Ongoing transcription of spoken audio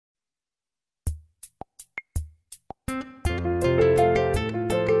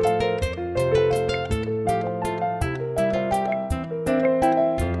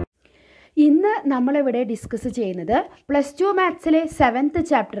നമ്മളിവിടെ ഡിസ്കസ് ചെയ്യുന്നത് +2 മാത്സിലെ 7th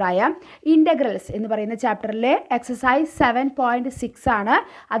ചാപ്റ്ററായ integrals എന്ന് പറയുന്ന ചാപ്റ്ററിലെ എക്സസൈസ് 7.6 ആണ്.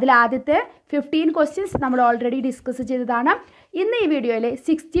 അതിൽ ആദ്യത്തെ 15 ക്വസ്റ്റ്യൻസ് നമ്മൾ ഓൾറെഡി ഡിസ്കസ് ചെയ്തതാണ്. ഇന്ന് ഈ വീഡിയോയിൽ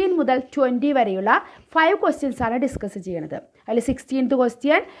 16 മുതൽ 20 വരെയുള്ള 5 ക്വസ്റ്റ്യൻസ് ആണ് ഡിസ്കസ് ചെയ്യുന്നത്. അതിൽ 16th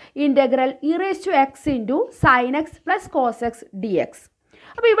question integral e⁻x sin x + cos x dx.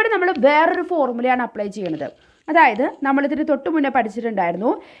 അപ്പോൾ ഇവിടെ നമ്മൾ വേറൊരു ഫോർമുലയാണ് അപ്ലൈ ചെയ്യുന്നത്. അതായത് നമ്മളിതിന് തൊട്ട് മുന്നേ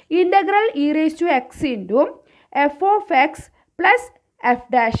പഠിച്ചിട്ടുണ്ടായിരുന്നു integral e⁻x f(x) +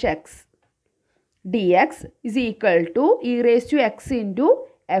 f'(x) dx is equal to e⁻x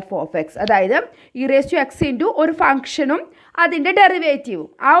f(x). അതായത് e⁻x ഒരു ഫംഗ്ഷനും അതിൻ്റെ ഡെറിവേറ്റീവും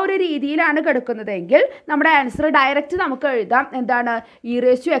ആ ഒരു രീതിയിലാണ് കിടക്കുന്നതെങ്കിൽ നമ്മുടെ ആൻസർ ഡയറക്റ്റ് നമുക്ക് എഴുതാം. എന്താണ്?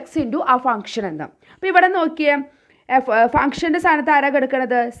 e⁻x ആ ഫംഗ്ഷൻ എന്ന്. അപ്പോൾ ഇവിടെ നോക്കിയേ, ഫംഗ്ഷൻ്റെ സ്ഥാനത്ത് ആരാ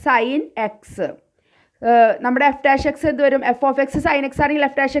കിടക്കുന്നത്? Sign X. നമ്മുടെ f'(x) എന്ത് വരും? f(x) sin x ആണെങ്കിൽ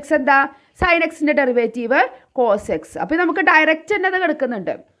f'(x) എന്താ? sin x-ൻ്റെ derivative cos x. അപ്പോൾ നമുക്ക് ഡയറക്റ്റ് തന്നെ അത്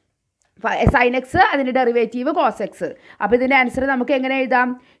കിടക്കുന്നുണ്ട്. sin x അതിൻ്റെ ഡെറിവേറ്റീവ് cos x. അപ്പോൾ ഇതിൻ്റെ ആൻസർ നമുക്ക് എങ്ങനെ എഴുതാം?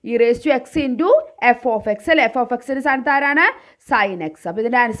 e⁻x f(x) അല്ലേ? f(x)ൻ്റെ സ്ഥാനത്ത് ആരാണ്? sin x. അപ്പോൾ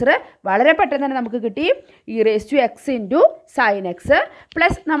ഇതിൻ്റെ ആൻസർ വളരെ പെട്ടെന്ന് തന്നെ നമുക്ക് കിട്ടി. e⁻x sin x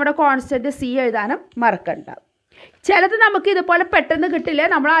പ്ലസ് നമ്മുടെ കോൺസ്റ്റൻറ്റ് c എഴുതാനും മറക്കണ്ട. ചിലത് നമുക്ക് ഇതുപോലെ പെട്ടെന്ന് കിട്ടില്ല,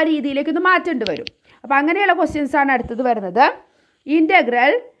 നമ്മൾ ആ രീതിയിലേക്ക് ഒന്ന് മാറ്റേണ്ടി വരും. അപ്പോൾ അങ്ങനെയുള്ള ക്വസ്റ്റ്യൻസ് ആണ് അടുത്തത് വരുന്നത്.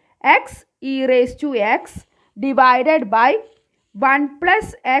 Integral x e⁻x divided by 1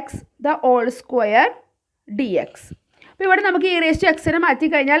 + x the whole square dx. അപ്പോൾ ഇവിടെ നമുക്ക് e⁻x മാറ്റി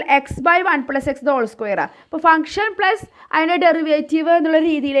കഴിഞ്ഞാൽ x/1 + x the whole square. അപ്പോൾ ഫംഗ്ഷൻ പ്ലസ് അതിൻ്റെ ഡെറിവേറ്റീവ് എന്നുള്ള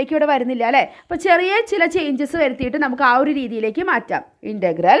രീതിയിലേക്ക് ഇവിടെ വരുന്നില്ല അല്ലേ? അപ്പോൾ ചെറിയ ചില ചേഞ്ചസ് വരുത്തിയിട്ട് നമുക്ക് ആ ഒരു രീതിയിലേക്ക് മാറ്റാം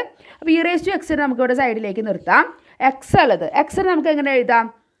ഇൻ്റഗ്രൽ. അപ്പോൾ e⁻x നമുക്ക് ഇവിടെ സൈഡിലേക്ക് നിർത്താം. എക്സ് ഉള്ളത് എക്സിന് നമുക്ക് എങ്ങനെ എഴുതാം?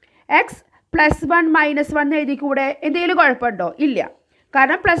 x +1 -1 എഴുതി കൂടെ? എന്തെങ്കിലും കുഴപ്പമുണ്ടോ? ഇല്ല.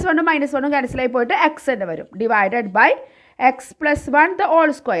 കാരണം +1 -1 ക്യാൻസലായി പോയിട്ട് x തന്നെ വരും. Divided by x + 1 the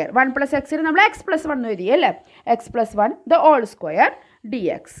whole square. 1 + x-ന് നമ്മൾ x + 1 എഴുതി അല്ലേ? x + 1 the whole square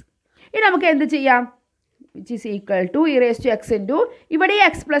dx. ഇനി നമുക്ക് എന്ത് ചെയ്യാം? Which is equal to e⁻x ഇവിടെ ഈ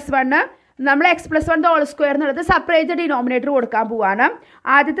x + 1 നമ്മൾ x + 1 the whole square എന്നുള്ളത് സെപ്പറേറ്റ് ഡിനോമിനേറ്റർ കൊടുക്കാൻ പോവാണ്.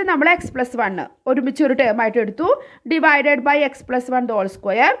 ആദ്യത്തെ നമ്മൾ x + 1 ഒരുമിച്ച് ഒരു ടേം ആയിട്ട് എടുത്തു. Divided by x + 1 the whole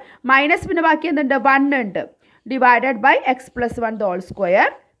square minus പിന്നെ ബാക്കി എന്തുണ്ട്? 1 ഉണ്ട്. Divided by x + 1 the whole square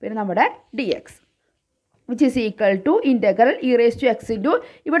പിന്നെ നമ്മുടെ dx which is equal to integral e⁻x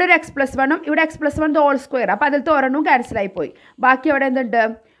ഇവിടെ ഒരു x + 1 ഇവിടെ x + 1 the whole square. അപ്പോൾ അതിലത്തെ ഒരെണ്ണം ക്യാൻസൽ ആയിപ്പോയി. ബാക്കി അവിടെ എന്തുണ്ട്?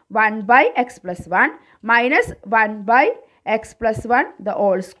 1/x + 1 minus 1/x + 1 the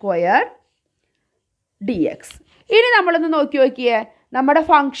whole square dx. ഇനി നമ്മളൊന്ന് നോക്കി നോക്കിയേ, നമ്മുടെ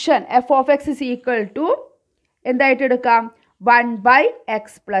function f(x) is equal to എന്തായിട്ട് എടുക്കാം? 1/x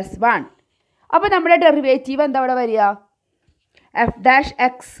 + 1. അപ്പോൾ നമ്മുടെ ഡെറിവേറ്റീവ് എന്താ ഇവിടെ വരിക?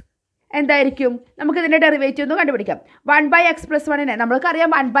 f'(x) എന്തായിരിക്കും? നമുക്കിതിൻ്റെ ഡെറിവേറ്റീവ് ഒന്ന് കണ്ടുപിടിക്കാം. 1/x + 1 നമ്മൾക്കറിയാം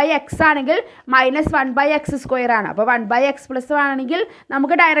 1/x ആണെങ്കിൽ -1/x² ആണ്. അപ്പോൾ 1/x + 1 ആണെങ്കിൽ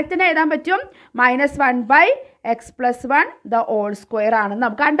നമുക്ക് ഡയറക്റ്റ് തന്നെ എഴുതാൻ പറ്റും -1/x + 1 the whole square ആണെന്ന്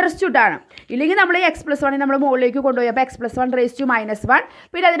നമുക്ക് അണ്ടർസ്റ്റുഡ് ആണ്. ഇല്ലെങ്കിൽ നമ്മൾ ഈ x + 1 നമ്മൾ മുകളിലേക്ക് കൊണ്ടുപോയി അപ്പോൾ x + 1 raised to -1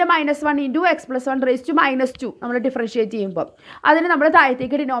 പിന്നെ അതിൻ്റെ -1 × x + 1 raised to -2 നമ്മൾ ഡിഫറൻഷ്യേറ്റ് ചെയ്യുമ്പോൾ അതിന് നമ്മൾ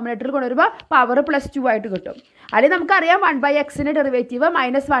താഴത്തേക്ക് ഡിനോമിനേറ്ററിൽ കൊണ്ടുവരുമ്പോൾ പവർ +2 ആയിട്ട് കിട്ടും. അല്ലെങ്കിൽ നമുക്കറിയാം 1/x-ൻ്റെ ഡെറിവേറ്റീവ്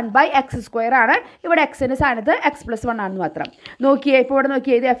 -1/x² ആണ്. ഇവിടെ x-ൻ്റെ സ്ഥാനത്ത് x + 1 ആണെന്ന് മാത്രം. നോക്കിയേ, ഇപ്പോൾ ഇവിടെ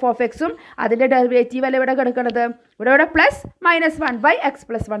നോക്കിയേ, ഇത് f(x)ഉം അതിൻ്റെ ഡെറിവേറ്റീവ് അല്ല ഇവിടെ കിടക്കുന്നത്. ഇവിടെ plus -1/x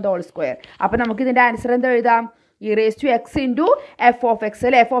 + 1 the whole square. അപ്പോൾ നമുക്ക് ഇതിൻ്റെ ആൻസർ എന്താ എഴുതാം? e⁻x f(x)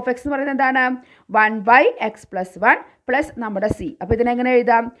 അല്ലേ? f(x) എന്ന് പറയുന്നത് എന്താണ്? 1/x + 1 പ്ലസ് നമ്മുടെ c. അപ്പോൾ ഇതിനെങ്ങനെ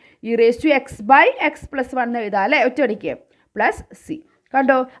എഴുതാം? e⁻x/x + 1 എഴുതാം അല്ലേ? ഒറ്റയടിക്ക് പ്ലസ് c.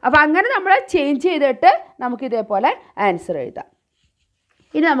 കണ്ടോ? അപ്പോൾ അങ്ങനെ നമ്മൾ ചേഞ്ച് ചെയ്തിട്ട് നമുക്ക് ഇതേപോലെ ആൻസർ എഴുതാം.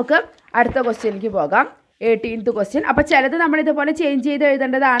 ഇനി നമുക്ക് അടുത്ത ക്വസ്റ്റ്യനിലേക്ക് പോകാം. 18th question. അപ്പോൾ ചിലത് നമ്മൾ ഇതുപോലെ ചേഞ്ച് ചെയ്ത്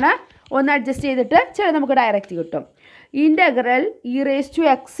എഴുതേണ്ടതാണ്. ഒന്ന് അഡ്ജസ്റ്റ് ചെയ്തിട്ട് ചിലത് നമുക്ക് ഡയറക്റ്റ് കിട്ടും. Integral e⁻x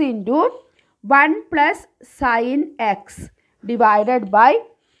 1 + sin x divided by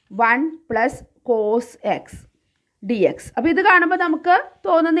 1 + cos x dx. അപ്പോൾ ഇത് കാണുമ്പോൾ നമുക്ക്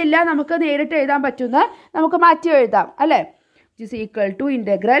തോന്നുന്നില്ല നമുക്ക് നേരിട്ട് എഴുതാൻ പറ്റുന്ന, നമുക്ക് മാറ്റി എഴുതാം അല്ലേ? which is equal to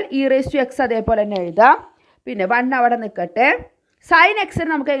integral e⁻x അതേപോലെ തന്നെ എഴുതാം. പിന്നെ 1 അവിടെ നിൽക്കട്ടെ. sin x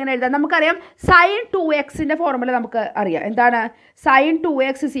നമുക്ക് എങ്ങനെ എഴുതാം? നമുക്കറിയാം sin 2x-ൻ്റെ ഫോർമുല നമുക്ക് അറിയാം. എന്താണ്? sin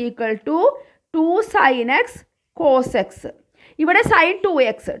 2x is equal to 2 sin x cos x. ഇവിടെ sin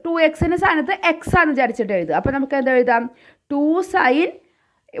 2x-ൻ്റെ സ്ഥാനത്ത് x ആണെന്ന് വിചാരിച്ചിട്ട് എഴുതുക. അപ്പോൾ നമുക്ക് എന്താ എഴുതാം? 2 sin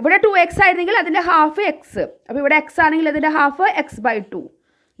ഇവിടെ 2x ആയിരുന്നെങ്കിൽ അതിൻ്റെ ഹാഫ് x. അപ്പോൾ ഇവിടെ x ആണെങ്കിൽ അതിൻ്റെ half x/2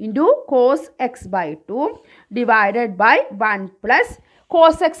 into cos x/2 divided by 1 plus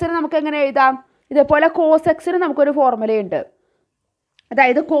cos x-ന് നമുക്ക് എങ്ങനെ എഴുതാം? ഇതേപോലെ cos x-ന് നമുക്കൊരു ഫോർമുലയുണ്ട്.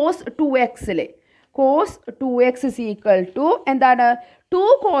 അതായത് cos 2x cos 2x is equal to എന്താണ് 2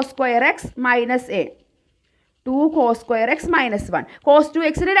 cos square x minus a. 2 cos square x minus 1. cos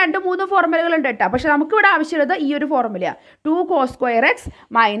 2xന് 2-3 ഫോർമുലകൾ ഉണ്ട് കേട്ടോ. പക്ഷെ നമുക്ക് ഇവിടെ ആവശ്യമുള്ളത് ഈ ഒരു ഫോർമുലയാണ്. 2 cos square x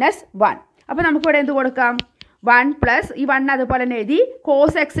minus 1. അപ്പോൾ നമുക്കിവിടെ എന്ത് കൊടുക്കാം? 1 പ്ലസ് ഈ 1 അതുപോലെ തന്നെ എഴുതി.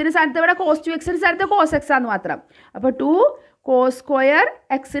 കോസ് എക്സിന് സ്ഥാനത്ത് ഇവിടെ cos 2xന് സ്ഥാനത്ത് cos x ആണെന്ന് മാത്രം. അപ്പോൾ 2 cos square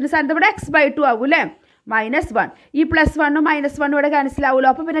xന് സ്ഥാനത്ത് ഇവിടെ x/2 ആവും അല്ലേ? -1. ഈ +1 -1 ഇവിടെ ക്യാൻസൽ ആവുമല്ലോ.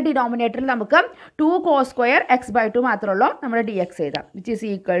 അപ്പോൾ പിന്നെ ഡിനോമിനേറ്ററിൽ നമുക്ക് 2 cos square x/2 മാത്രമേ ഉള്ളൂ. നമ്മുടെ dx എഴുതാം. Which is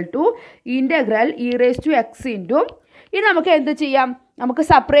equal to integral e⁻x into ഇനി നമുക്ക് എന്ത് ചെയ്യാം? നമുക്ക്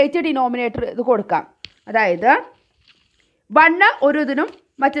സെപ്പറേറ്റ് ഡിനോമിനേറ്റർ ഇത് കൊടുക്കാം. അതായത് 1 ഒരു ഇതിനും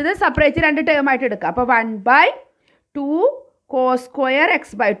മറ്റേത് സെപ്പറേറ്റ് 2 ടേം ആയിട്ട് എടുക്കാം. അപ്പോൾ 1/2 cos square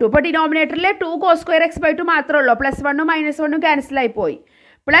x/2. ഇപ്പോൾ ഡിനോമിനേറ്ററിൽ 2 cos square x/2 മാത്രമേ ഉള്ളൂ. +1 -1 ക്യാൻസൽ ആയി പോയി.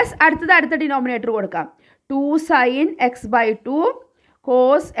 പ്ലസ് അടുത്ത ഡിനോമിനേറ്റർ കൊടുക്കാം. 2 sin x/2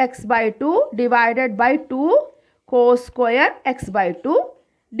 cos x/2 divided by 2 cos square x/2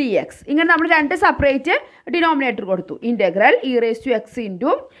 dx. ഇങ്ങനെ നമ്മൾ 2 സെപ്പറേറ്റ് ഡിനോമിനേറ്റർ കൊടുത്തു. ഇൻ്റഗ്രൽ e⁻x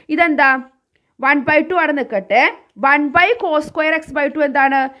ഇൻറ്റു ഇതെന്താ 1/2 അവിടെ നിൽക്കട്ടെ. 1/cos square x/2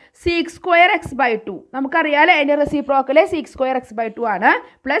 എന്താണ്? sec square x/2. നമുക്കറിയാമല്ലോ അതിൻ്റെ റെസിപ്രോക്കൽ sec square x/2 ആണ്.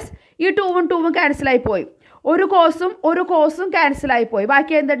 പ്ലസ് ഈ 2 ക്യാൻസൽ ആയി പോയി. ഒരു കോസും ക്യാൻസൽ ആയി പോയി.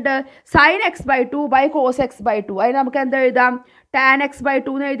 ബാക്കി എന്തുണ്ട്? sin x/2 by cos x/2. അതിന് നമുക്ക് എന്ത് എഴുതാം? tan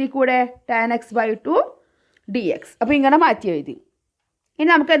x/2 എന്ന് എഴുതിക്കൂടെ? tan x/2 dx. അപ്പോൾ ഇങ്ങനെ മാറ്റി എഴുതി. ഇനി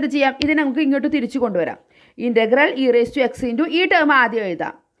നമുക്ക് എന്ത് ചെയ്യാം? ഇത് നമുക്ക് ഇങ്ങോട്ട് തിരിച്ചു കൊണ്ടുവരാം. ഇൻ്റഗ്രൽ e⁻x ഇൻറ്റു ഈ ടേം ആദ്യം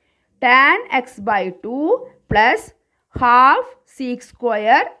എഴുതാം. tan x/2 plus half sec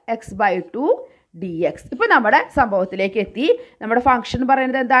square x/2 dx. ഇപ്പോൾ നമ്മുടെ സംഭവത്തിലേക്ക് എത്തി. നമ്മുടെ ഫംഗ്ഷൻ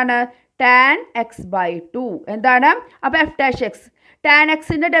പറയുന്നത് എന്താണ്? tan x/2 എന്താണ്? അപ്പോൾ f'(x). tan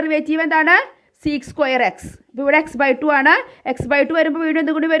xൻ്റെ ഡെറിവേറ്റീവ് എന്താണ്? sec square x. ഇപ്പോൾ ഇവിടെ x/2 ആണ്. x/2 വരുമ്പോൾ വീണ്ടും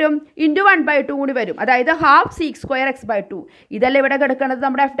എന്ത് കൂടി വരും? ഇൻറ്റു 1/2 കൂടി വരും. അതായത് ഹാഫ് sec square x/2. ഇതല്ല ഇവിടെ കിടക്കുന്നത്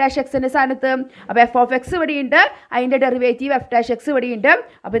നമ്മുടെ f'(x)ൻ്റെ സ്ഥാനത്ത്. അപ്പോൾ f(x) ഇവിടെയുണ്ട്. അതിൻ്റെ ഡെറിവേറ്റീവ് f'(x) ഇവിടെയുണ്ട്.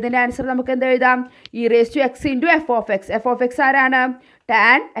 അപ്പോൾ ഇതിൻ്റെ ആൻസർ നമുക്ക് എന്ത് എഴുതാം? e⁻x into f(x). f(x) ആരാണ്?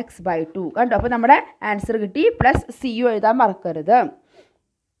 tan x/2. കണ്ടോ? അപ്പോൾ നമ്മുടെ ആൻസർ കിട്ടി. പ്ലസ് c എഴുതാൻ മറക്കരുത്.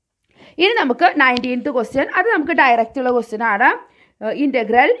 ഇനി നമുക്ക് 19th ക്വസ്റ്റ്യൻ. അത് നമുക്ക് ഡയറക്റ്റ് ഉള്ള ക്വസ്റ്റ്യൻ ആണ്.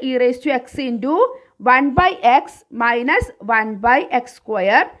 Integral e⁻x into 1/x minus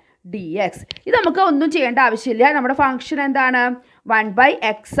 1/x² dx. ഇത് നമുക്ക് ഒന്നും ചെയ്യേണ്ട ആവശ്യമില്ല. നമ്മുടെ ഫംഗ്ഷൻ എന്താണ്?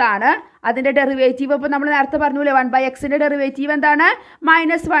 1/x ആണ്. അതിൻ്റെ ഡെറിവേറ്റീവ് ഇപ്പോൾ നമ്മൾ നേരത്തെ പറഞ്ഞില്ലേ 1/xൻ്റെ ഡെറിവേറ്റീവ് എന്താണ്?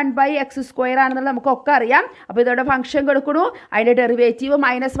 -1/x² ആണെന്നുള്ളത് നമുക്കൊക്കെ അറിയാം. അപ്പോൾ ഇതോടെ ഫംഗ്ഷൻ കൊടുക്കണു. അതിൻ്റെ ഡെറിവേറ്റീവ്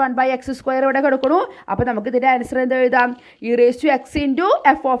 -1/x² ഇവിടെ കൊടുക്കണു. അപ്പോൾ നമുക്ക് ഇതിൻ്റെ ആൻസർ എന്ത് എഴുതാം? e⁻x into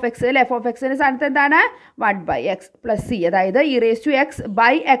f(x). അല്ലേ? f(x)ൻ്റെ സ്ഥാനത്ത് എന്താണ്? 1/x plus c. അതായത് e⁻x/x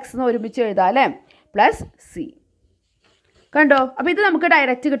എന്ന് ഒരുമിച്ച് എഴുതാം അല്ലേ? Plus c. കണ്ടോ? അപ്പോൾ ഇത് നമുക്ക്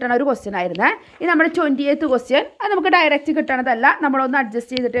ഡയറക്റ്റ് കിട്ടണ ഒരു ക്വസ്റ്റ്യൻ ആയിരുന്നേ. ഇത് നമ്മുടെ 20th ക്വസ്റ്റ്യൻ. അത് നമുക്ക് ഡയറക്റ്റ് കിട്ടണതല്ല, നമ്മളൊന്ന്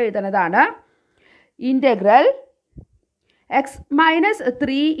അഡ്ജസ്റ്റ് ചെയ്തിട്ട് എഴുതുന്നതാണ്. Integral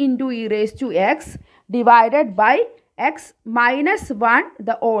x-3 into e⁻x divided by x-1 the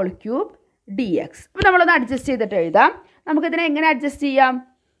whole cube dx. അപ്പോൾ നമ്മളൊന്ന് അഡ്ജസ്റ്റ് ചെയ്തിട്ട് എഴുതാം. നമുക്കിതിനെ എങ്ങനെ അഡ്ജസ്റ്റ് ചെയ്യാം?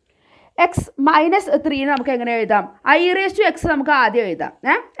 x-3 നമുക്ക് എങ്ങനെ എഴുതാം? i⁻x നമുക്ക് ആദ്യം എഴുതാം.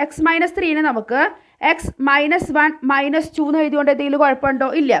 x-3 നമുക്ക് x-1 -2 എന്ന് എഴുതിക്കൊണ്ട് എന്തെങ്കിലും കുഴപ്പമുണ്ടോ?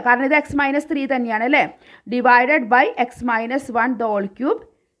 ഇല്ല, കാരണം ഇത് x-3 തന്നെയാണ് അല്ലേ? Divided by x-1 the whole cube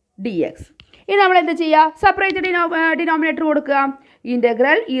dx. ഇനി നമ്മൾ എന്ത് ചെയ്യുക? സെപ്പറേറ്റ് ഡിനോമിനേറ്റർ കൊടുക്കുക.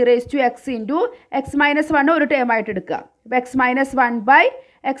 ഇൻ്റഗ്രൽ e⁻x ഇൻറ്റു x-1 ഒരു ടേം ആയിട്ട് എടുക്കുക. അപ്പോൾ x-1 by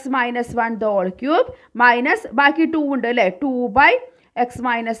x-1 the whole cube minus ബാക്കി 2 ഉണ്ട് അല്ലേ?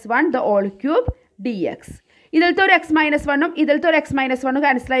 2/x-1 the whole cube dx. ഇതിലത്തെ ഒരു x-1ഉം ഇതിലത്തെ ഒരു x-1ഉം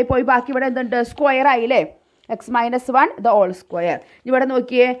ക്യാൻസലായി പോയി. ബാക്കി ഇവിടെ എന്തുണ്ട്? സ്ക്വയർ ആയില്ലേ? x-1 the whole square. ഇവിടെ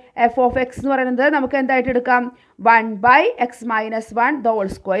നോക്കിയേ, f(x) എന്ന് പറയുന്നത് നമുക്ക് എന്തായിട്ട് എടുക്കാം? 1/x-1 the whole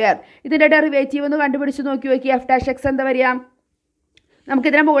square. ഇതിൻ്റെ ഡെറിവേറ്റീവ് ഒന്ന് കണ്ടുപിടിച്ച് നോക്കി f'(x) എന്താ വരിക?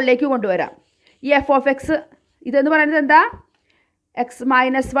 നമുക്കിതിനെ മുകളിലേക്ക് കൊണ്ടുവരാം. ഈ f(x) ഇതെന്ന് പറയുന്നത് എന്താ?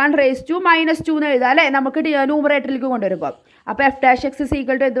 x-1 റേസ് ടു -2 എന്ന് എഴുതാം അല്ലേ? നമുക്ക് ന്യൂമറേറ്ററിലേക്ക് കൊണ്ടുവരുമ്പോൾ. അപ്പോൾ f'(x)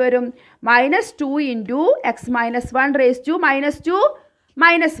 എന്ത് വരും? -2 ഇൻറ്റു x-1 റേസ് ടു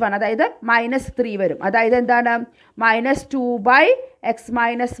 -1 അതായത് -3 വരും. അതായത് എന്താണ്?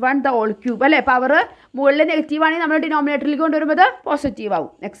 -2/x-1 ദ ഹോൾ ക്യൂബ് അല്ലേ? പവർ മുകളിൽ നെഗറ്റീവ് ആണെങ്കിൽ നമ്മൾ ഡിനോമിനേറ്ററിലേക്ക് കൊണ്ടുവരുമ്പോൾ പോസിറ്റീവ്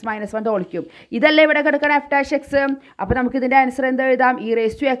ആവും. x-1 the whole cube. ഇതല്ലേ ഇവിടെ കിടക്കണം f'(x). അപ്പോൾ നമുക്ക് ഇതിൻ്റെ ആൻസർ എന്താ എഴുതാം?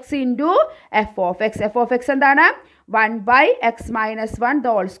 e⁻x into f(x). f(x) എന്താണ്? 1/x-1 the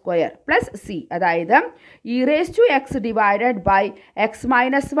whole square plus c. അതായത് e⁻x divided by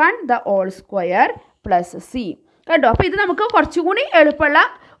x-1 the whole square plus c. കണ്ടോ? അപ്പോൾ ഇത് നമുക്ക് കുറച്ചുകൂടി എളുപ്പമുള്ള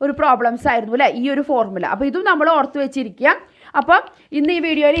ഒരു പ്രോബ്ലംസ് ആയിരുന്നു അല്ലേ? ഈ ഒരു ഫോർമുല. അപ്പോൾ ഇതും നമ്മൾ ഓർത്ത് വെച്ചിരിക്കുക. അപ്പം ഇന്ന് ഈ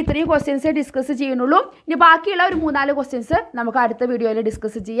വീഡിയോയിൽ ഇത്രയും ക്വസ്റ്റ്യൻസ് ഡിസ്കസ് ചെയ്യുന്നുള്ളൂ. ഇനി ബാക്കിയുള്ള ഒരു 3-4 ക്വസ്റ്റ്യൻസ് നമുക്ക് അടുത്ത വീഡിയോയിൽ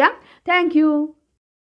ഡിസ്കസ് ചെയ്യാം. താങ്ക്